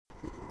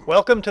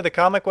Welcome to the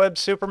Comic Web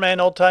Superman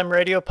Old Time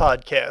Radio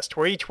podcast,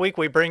 where each week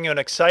we bring you an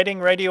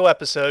exciting radio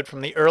episode from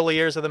the early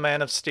years of the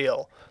Man of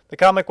Steel. The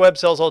Comic Web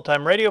sells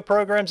old-time radio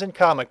programs and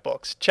comic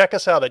books. Check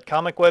us out at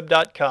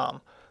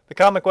comicweb.com. The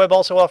Comic Web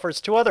also offers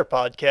two other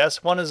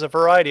podcasts. One is a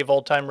variety of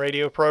old-time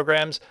radio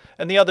programs,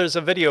 and the other is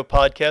a video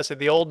podcast of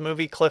the old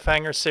movie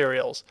cliffhanger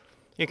serials.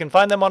 You can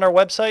find them on our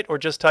website or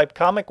just type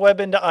Comic Web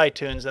into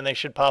iTunes and they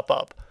should pop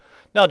up.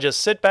 Now just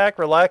sit back,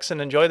 relax, and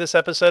enjoy this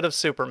episode of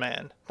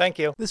Superman. Thank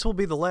you. This will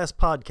be the last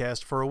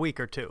podcast for a week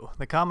or two.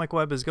 The Comic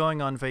Web is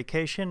going on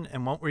vacation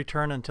and won't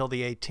return until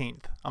the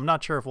 18th. I'm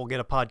not sure if we'll get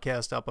a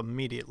podcast up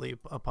immediately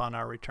upon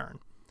our return.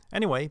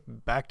 Anyway,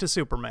 back to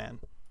Superman.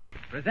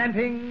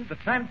 Presenting the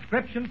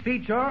transcription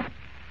feature,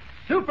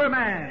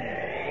 Superman.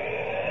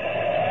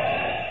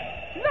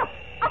 Look,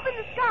 up in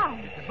the sky.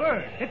 It's a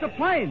bird. It's a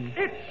plane.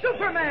 It's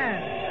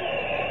Superman.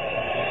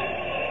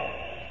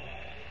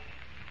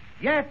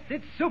 Yes,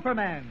 it's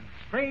Superman,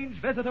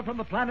 strange visitor from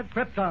the planet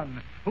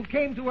Krypton, who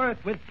came to Earth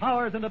with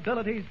powers and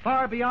abilities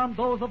far beyond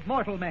those of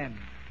mortal men.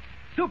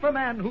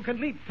 Superman who can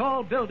leap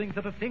tall buildings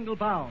at a single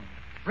bound,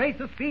 race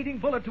a speeding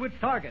bullet to its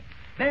target,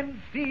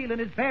 bend steel in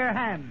his bare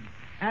hand,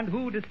 and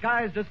who,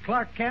 disguised as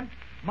Clark Kent,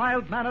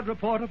 mild-mannered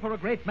reporter for a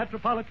great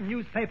metropolitan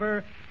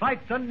newspaper,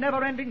 fights a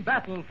never-ending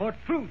battle for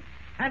truth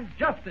and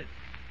justice.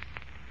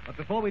 But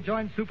before we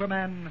join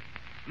Superman,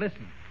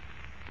 listen.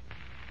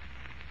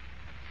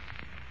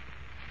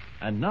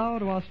 And now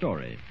to our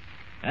story.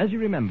 As you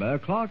remember,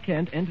 Clark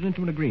Kent entered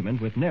into an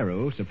agreement with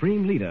Nehru,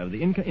 supreme leader of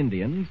the Inca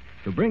Indians,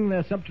 to bring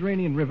their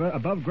subterranean river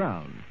above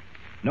ground.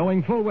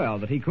 Knowing full well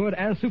that he could,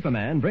 as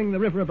Superman, bring the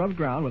river above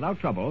ground without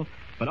trouble,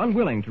 but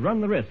unwilling to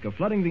run the risk of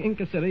flooding the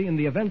Inca city in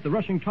the event the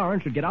rushing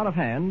torrent should get out of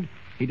hand,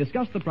 he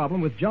discussed the problem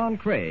with John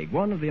Craig,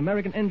 one of the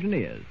American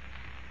engineers.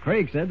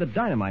 Craig said that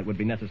dynamite would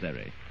be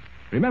necessary.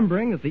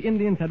 Remembering that the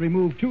Indians had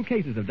removed 2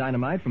 cases of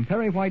dynamite from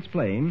Perry White's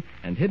plane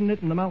and hidden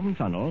it in the mountain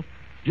tunnel,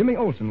 Jimmy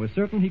Olsen was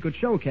certain he could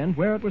show Kent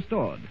where it was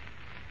stored.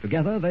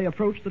 Together, they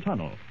approached the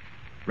tunnel.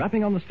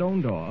 Rapping on the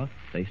stone door,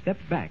 they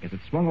stepped back as it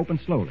swung open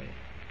slowly.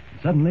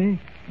 Suddenly,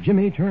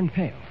 Jimmy turned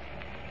pale.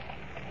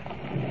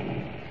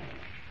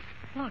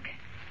 Look,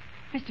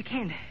 Mr.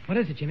 Kent. What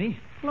is it, Jimmy?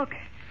 Look,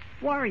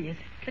 warriors.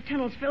 The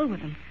tunnel's filled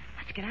with them.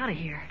 Let's get out of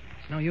here.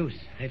 It's no use.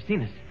 They've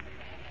seen us.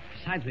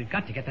 Besides, we've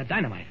got to get that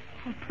dynamite.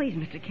 Oh, please,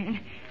 Mr.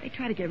 Kent. They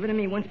tried to get rid of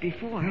me once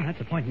before. Well,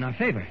 that's a point in our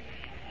favor.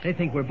 They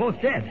think we're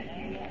both dead.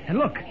 And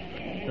look,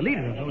 the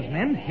leader of those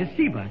men is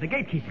Seba, the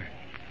gatekeeper.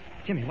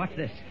 Jimmy, watch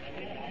this.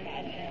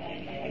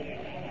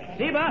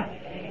 Seba!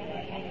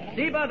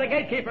 Seba, the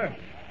gatekeeper.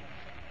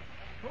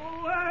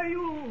 Who are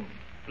you?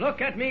 Look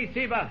at me,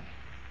 Seba.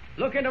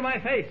 Look into my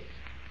face.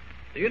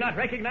 Do you not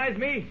recognize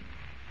me?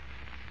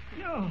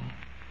 No,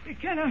 it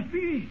cannot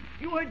be.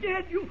 You are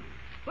dead.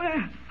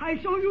 Well,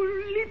 I saw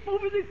you leap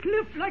over the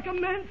cliff like a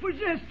man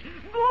possessed.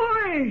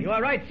 Boy! You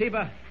are right,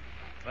 Seba.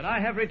 But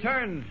I have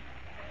returned.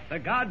 The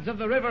gods of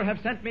the river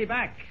have sent me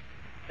back.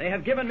 They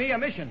have given me a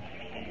mission.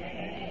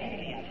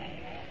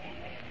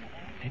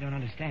 They don't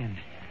understand.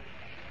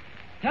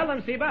 Tell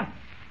them, Seba.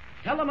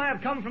 Tell them I have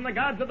come from the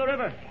gods of the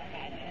river.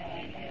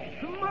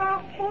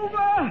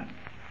 Mabuba!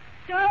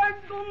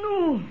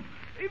 Tagunu!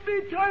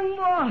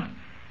 Ibitangwa!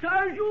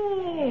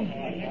 Taju!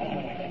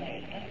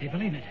 They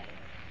believe it.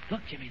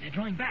 Look, Jimmy, they're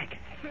drawing back.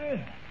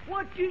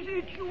 What is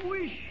it you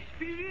wish,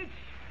 spirits?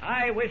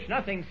 I wish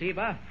nothing,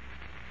 Seba.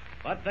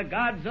 But the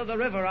gods of the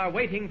river are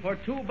waiting for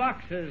 2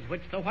 boxes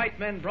which the white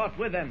men brought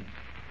with them.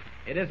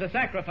 It is a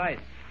sacrifice.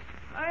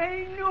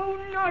 I know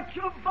not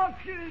of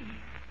boxes.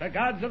 The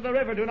gods of the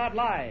river do not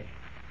lie.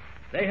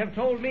 They have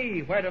told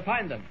me where to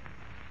find them.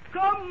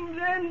 Come,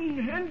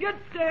 then, and get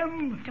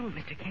them. Don't,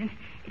 Mr. Kent.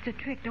 It's a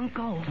trick. Don't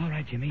go. All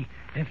right, Jimmy.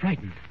 They're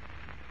frightened.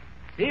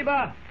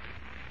 Seba,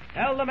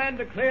 tell the men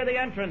to clear the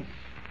entrance.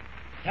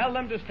 Tell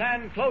them to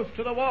stand close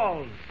to the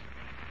walls.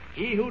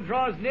 He who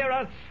draws near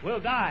us will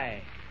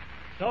die.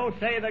 So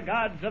say the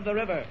gods of the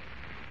river.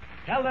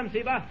 Tell them,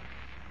 Seba.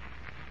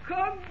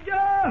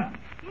 Kamja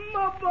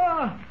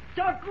Maba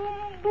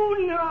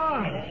Takumbuna.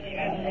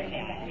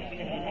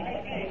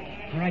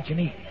 All right,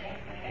 Jimmy.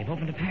 They've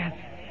opened a path.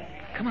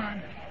 Come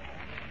on.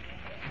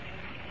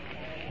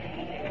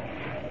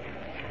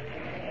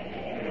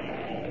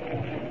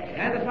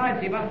 Stand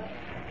aside, Seba.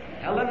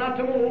 Tell them not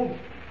to move.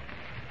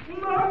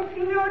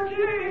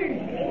 Magnaji.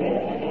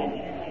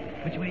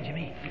 Which way,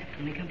 Jimmy?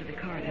 When they come to the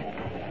corridor.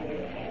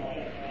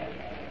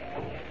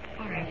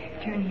 All right,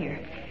 turn here.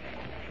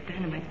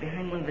 Dynamite's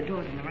behind one of the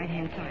doors on the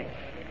right-hand side.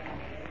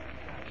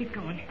 Keep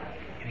going.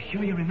 You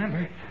sure you remember?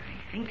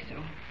 I think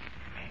so.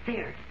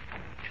 There.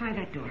 Try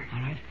that door. All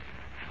right.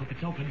 I hope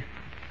it's open.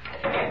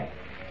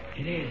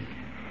 It is.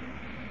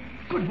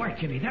 Good work,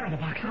 Jimmy. There are the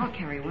boxes. I'll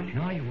carry one.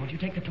 No, you won't. You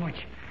take the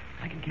torch.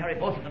 I can carry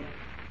both of them.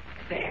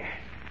 There.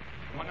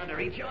 One under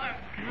each arm.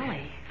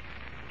 Golly.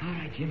 All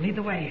right, Jim. Lead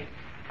the way.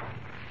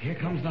 Here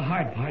comes the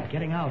hard part,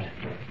 getting out.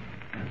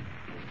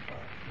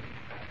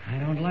 I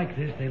don't like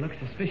this. They look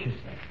suspicious.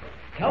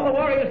 Tell the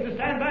warriors to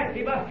stand back,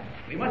 Seba.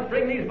 We must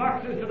bring these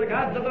boxes to the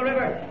gods of the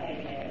river.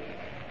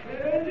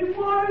 The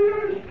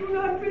warriors do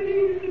not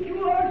believe that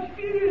you are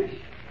spirits.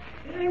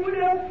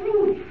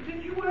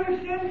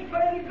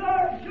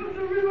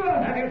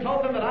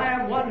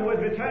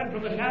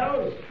 from the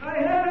shadows? I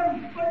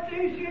have, but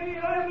they say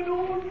I'm an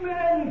old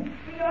man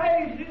with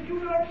eyes that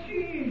do not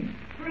see.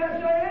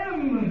 Perhaps I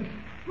am.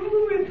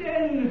 Prove it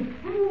then.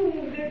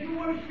 Prove that you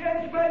were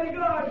sent by the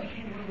gods.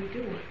 Ken, what do we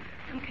do?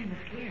 I'm kind of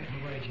scared.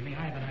 Don't worry, Jimmy.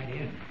 I have an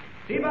idea.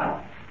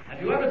 Diva,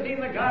 have you ever seen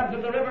the gods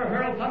of the river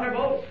hurl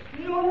thunderbolts?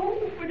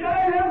 No, but I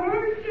have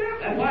heard them.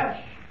 Then watch.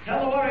 Tell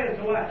the warriors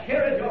to watch.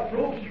 Here is your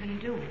proof. What are you going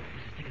to do? There's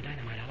a stick of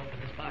dynamite. I'll open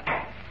this box.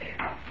 Hate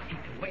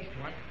to waste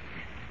one.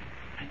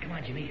 Now, come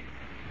on, Jimmy.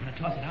 I'm going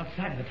to toss it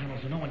outside of the tunnel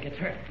so no one gets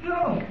hurt.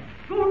 No,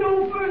 go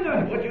no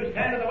further. Would you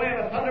stand in the way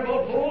of a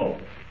thunderbolt, fool?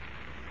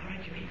 All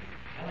right, Jimmy.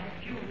 I'll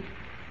ask you.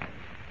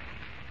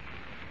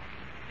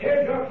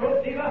 Here's your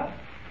proof, Diva.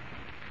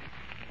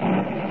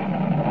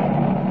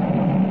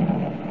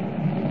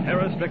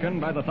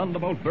 Terror-stricken by the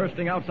thunderbolt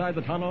bursting outside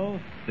the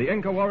tunnel, the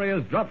Inca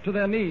warriors drop to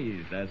their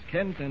knees as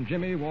Kent and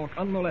Jimmy walk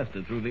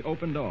unmolested through the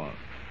open door.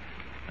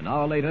 An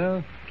hour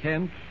later,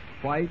 Kent,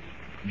 White,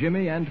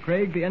 Jimmy, and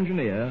Craig, the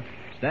engineer,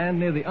 stand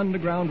near the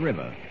underground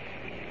river.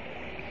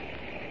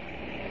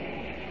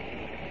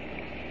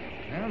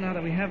 Well, now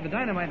that we have the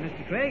dynamite,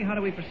 Mr. Craig, how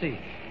do we proceed?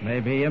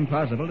 May be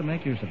impossible to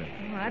make use of it.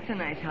 Well, that's a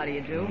nice how do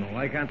you do.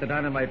 Why can't the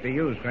dynamite be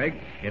used, Craig?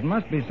 It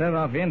must be set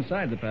off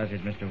inside the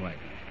passage, Mr. White.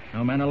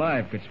 No man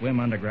alive could swim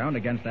underground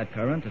against that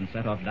current and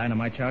set off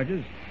dynamite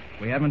charges.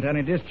 We haven't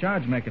any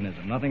discharge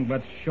mechanism, nothing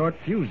but short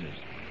fuses.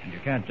 And you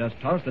can't just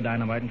toss the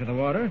dynamite into the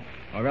water,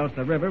 or else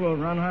the river will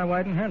run high,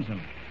 wide, and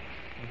handsome.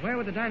 Well, where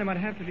would the dynamite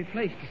have to be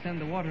placed to send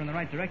the water in the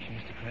right direction,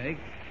 Mr. Craig?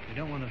 We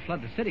don't want to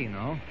flood the city, you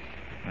know.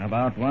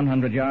 About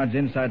 100 yards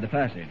inside the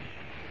passage.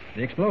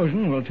 The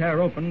explosion will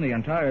tear open the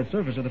entire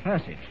surface of the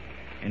passage.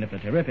 And if the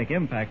terrific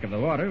impact of the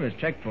water is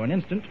checked for an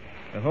instant,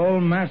 the whole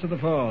mass of the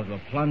falls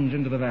will plunge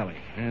into the valley.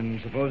 And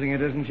supposing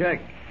it isn't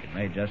checked? It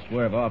may just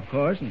swerve off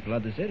course and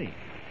flood the city.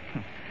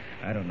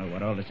 I don't know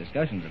what all this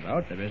discussion's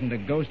about. There isn't a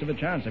ghost of a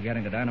chance of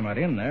getting the dynamite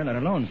in there, let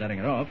alone setting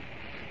it off.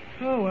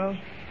 Oh, well.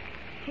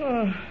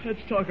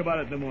 Let's talk about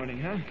it in the morning,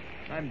 huh?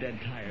 I'm dead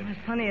tired. There's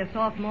plenty of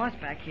soft moss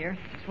back here.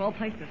 It's a swell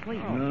place to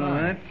sleep. All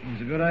right.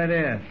 It's a good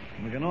idea.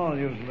 We can all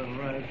use a little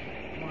rest.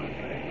 Come on,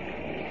 Craig.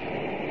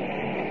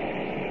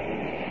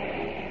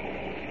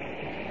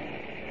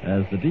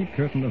 As the deep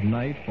curtain of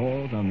night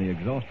falls on the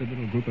exhausted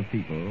little group of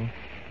people,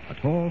 a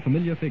tall,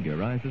 familiar figure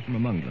rises from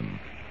among them.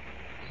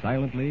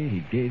 Silently,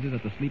 he gazes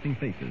at the sleeping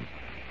faces,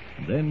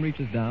 and then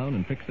reaches down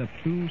and picks up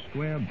 2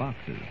 square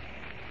boxes.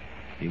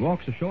 He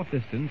walks a short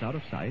distance out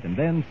of sight, and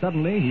then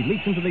suddenly he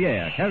leaps into the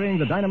air, carrying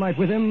the dynamite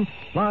with him,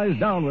 flies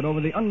downward over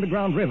the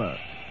underground river.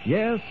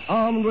 Yes,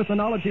 armed with the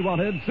knowledge he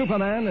wanted,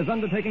 Superman is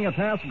undertaking a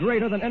task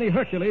greater than any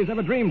Hercules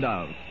ever dreamed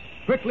of.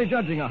 Quickly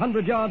judging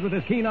 100 yards with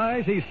his keen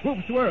eyes, he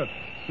swoops to earth.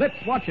 Let's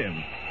watch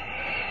him.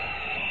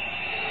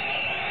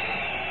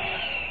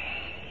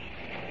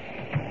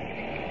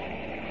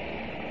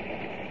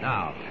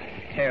 Now,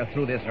 tear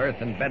through this earth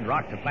and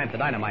bedrock to plant the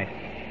dynamite.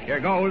 Here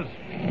goes.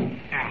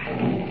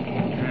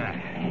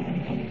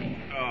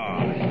 Oh,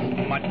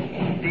 it's much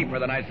deeper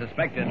than I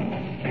suspected.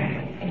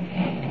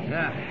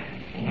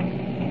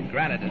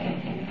 Granite is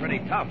pretty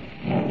tough.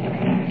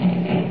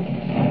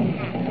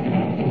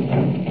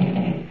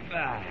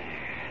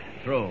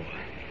 Through.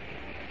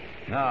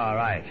 All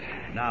right.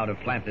 Now to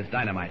plant this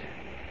dynamite.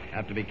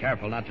 Have to be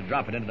careful not to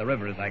drop it into the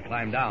river as I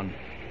climb down.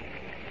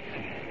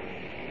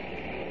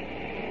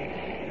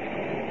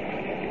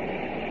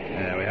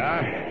 There we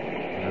are.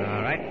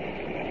 All right.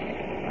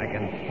 I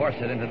can force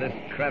it into this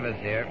crevice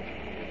here.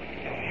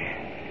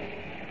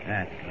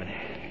 That's good.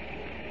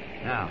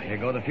 Now, here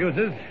go the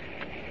fuses.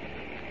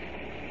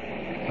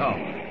 Oh,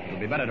 it'll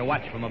be better to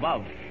watch from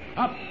above.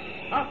 Up,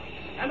 up,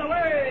 and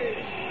away!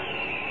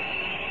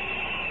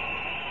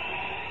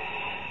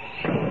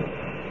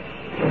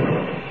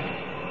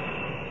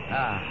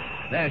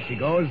 Ah, there she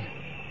goes.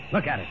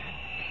 Look at it.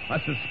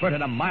 Must have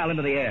spurted a mile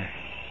into the air.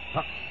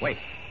 Oh, wait.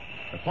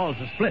 The falls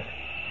are split.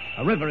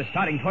 A river is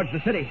starting towards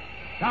the city.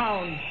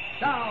 Down,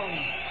 down.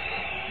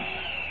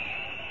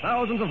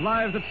 Thousands of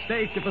lives at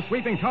stake if the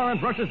sweeping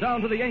torrent rushes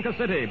down to the Inca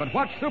city. But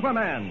watch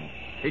Superman.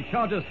 He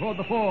charges toward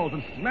the falls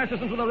and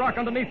smashes into the rock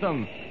underneath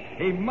them.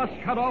 He must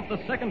cut off the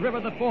second river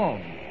that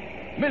forms.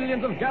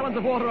 Millions of gallons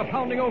of water are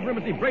pounding over him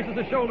as he braces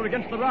his shoulder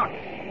against the rock.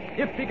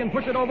 If he can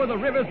push it over, the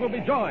rivers will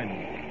be joined.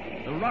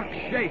 The rocks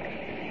shake.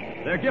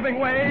 They're giving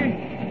way.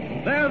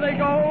 There they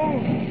go.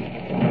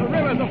 The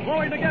rivers are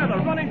flowing together,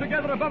 running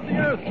together above the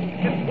earth.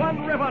 It's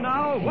one river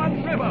now,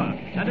 one river,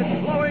 and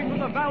it's flowing through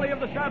the Valley of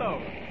the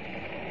Shadow.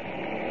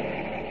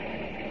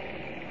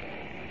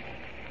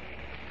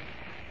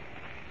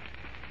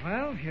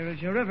 Well, here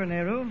is your river,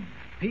 Nehru.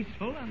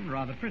 Peaceful and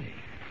rather pretty.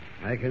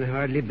 I can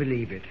hardly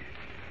believe it.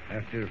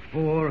 After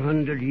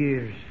 400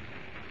 years.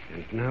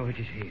 And now it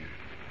is here.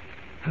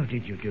 How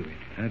did you do it?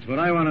 That's what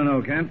I want to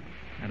know, Kent.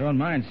 I don't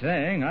mind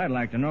saying I'd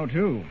like to know,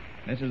 too.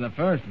 This is the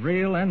first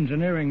real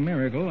engineering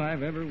miracle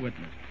I've ever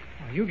witnessed.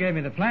 Well, you gave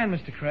me the plan,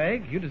 Mr.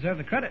 Craig. You deserve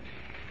the credit.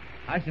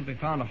 I simply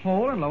found a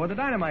hole and lowered the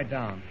dynamite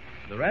down.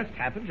 The rest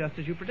happened just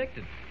as you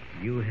predicted.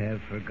 You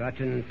have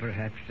forgotten,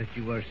 perhaps, that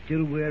you are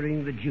still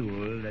wearing the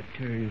jewel that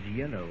turns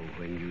yellow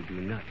when you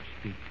do not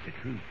speak the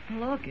truth.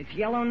 Look, it's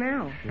yellow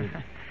now.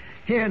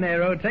 Here,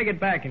 Nero, take it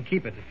back and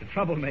keep it. It's a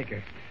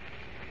troublemaker.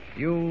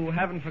 You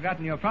haven't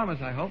forgotten your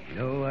promise, I hope.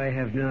 No, I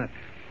have not.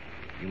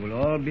 You will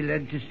all be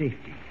led to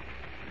safety.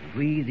 And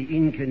we, the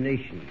Inca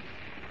nation,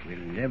 will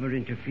never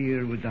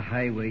interfere with the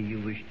highway you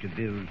wish to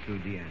build through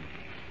the Andes.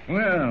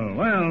 Well,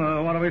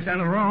 what are we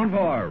standing around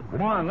for?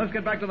 Come on, let's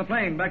get back to the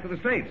plane, back to the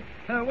States.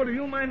 What are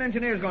you mine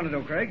engineers going to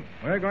do, Craig?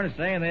 We're going to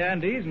stay in the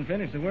Andes and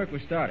finish the work we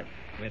started,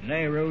 with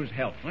Nero's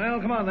help.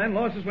 Well, come on then.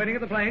 Lois is waiting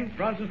at the plane.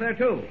 Bronson's there,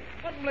 too.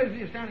 What in blazes are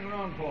you standing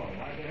around for?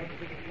 Why do they have to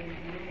pick a plane?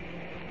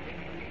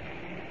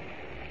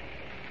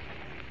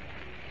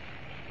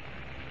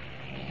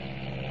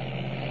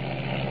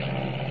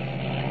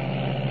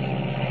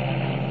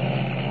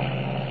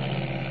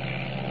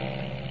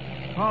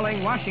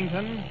 Calling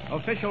Washington,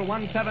 official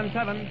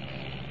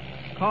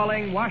 177.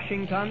 Calling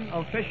Washington,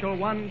 official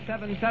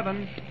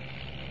 177.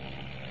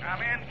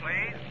 Come in,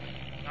 please.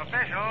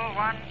 Official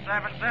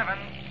 177,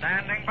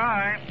 standing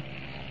by.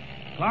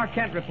 Clark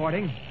Kent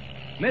reporting.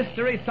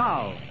 Mystery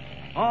solved.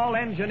 All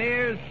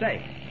engineers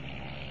safe.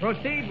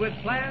 Proceed with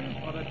plans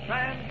for the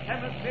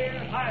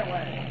Trans-Hemisphere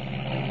Highway.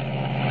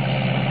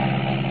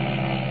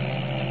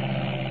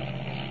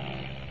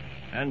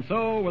 And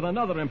so, with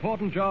another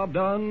important job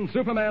done,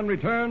 Superman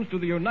returns to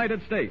the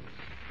United States.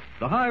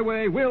 The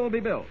highway will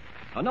be built.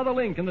 Another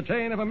link in the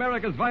chain of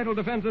America's vital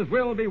defenses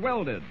will be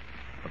welded.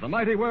 But the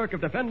mighty work of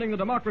defending the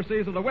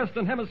democracies of the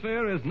Western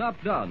Hemisphere is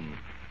not done.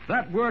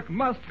 That work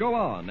must go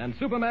on, and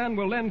Superman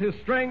will lend his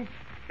strength,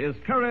 his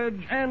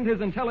courage, and his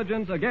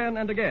intelligence again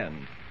and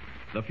again.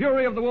 The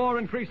fury of the war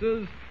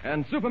increases,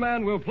 and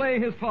Superman will play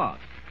his part.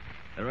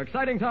 There are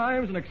exciting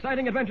times and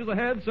exciting adventures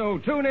ahead, so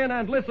tune in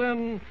and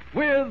listen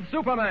with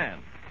Superman.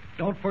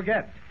 Don't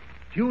forget,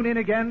 tune in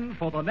again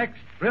for the next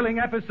thrilling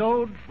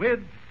episode with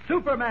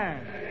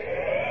Superman.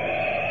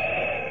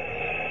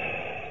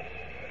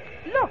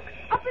 Look,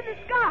 up in the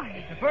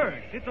sky. It's a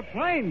bird. It's a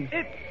plane.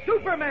 It's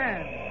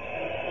Superman.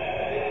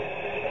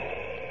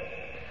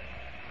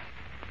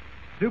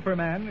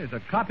 Superman is a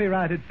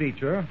copyrighted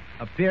feature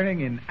appearing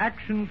in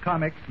Action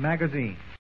Comics magazine.